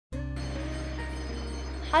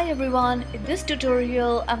Hi everyone, in this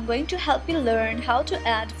tutorial I'm going to help you learn how to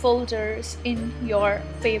add folders in your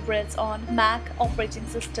favorites on Mac operating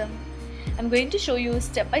system. I'm going to show you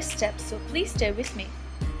step by step, so please stay with me.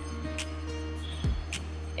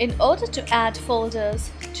 In order to add folders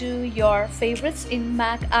to your favorites in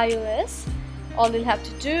Mac iOS, all you'll have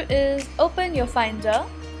to do is open your Finder,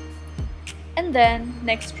 and then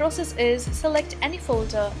next process is select any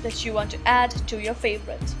folder that you want to add to your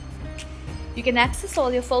favorite. You can access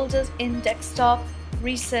all your folders in desktop,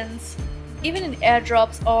 recents, even in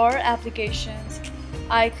airdrops or applications,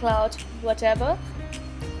 iCloud, whatever.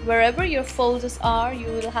 Wherever your folders are, you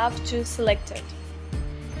will have to select it.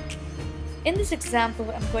 In this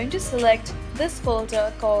example, I'm going to select this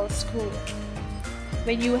folder called School.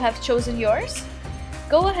 When you have chosen yours,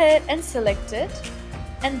 go ahead and select it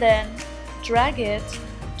and then drag it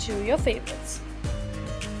to your favorites.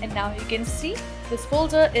 And now you can see this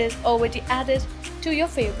folder is already added to your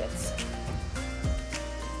favorites.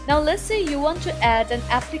 Now let's say you want to add an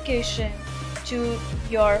application to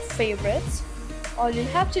your favorites. All you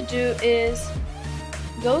have to do is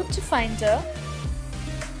go to Finder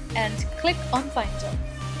and click on Finder.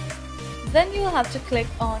 Then you'll have to click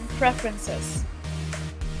on Preferences.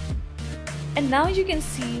 And now you can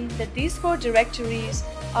see that these 4 directories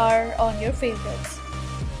are on your favorites.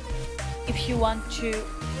 If you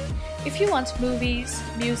want movies,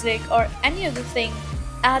 music, or any other thing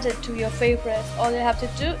added to your favorites, all you have to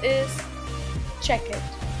do is check it.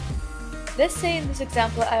 Let's say in this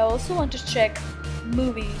example I also want to check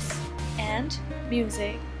movies and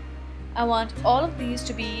music. I want all of these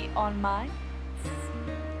to be on my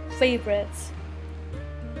favorites.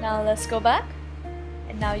 Now let's go back,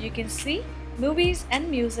 and now you can see movies and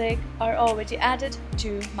music are already added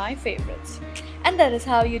to my favorites. And that is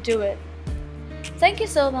how you do it. Thank you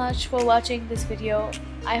so much for watching this video.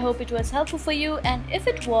 I hope it was helpful for you, and if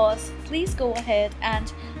it was, please go ahead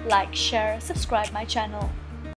and like, share, subscribe my channel.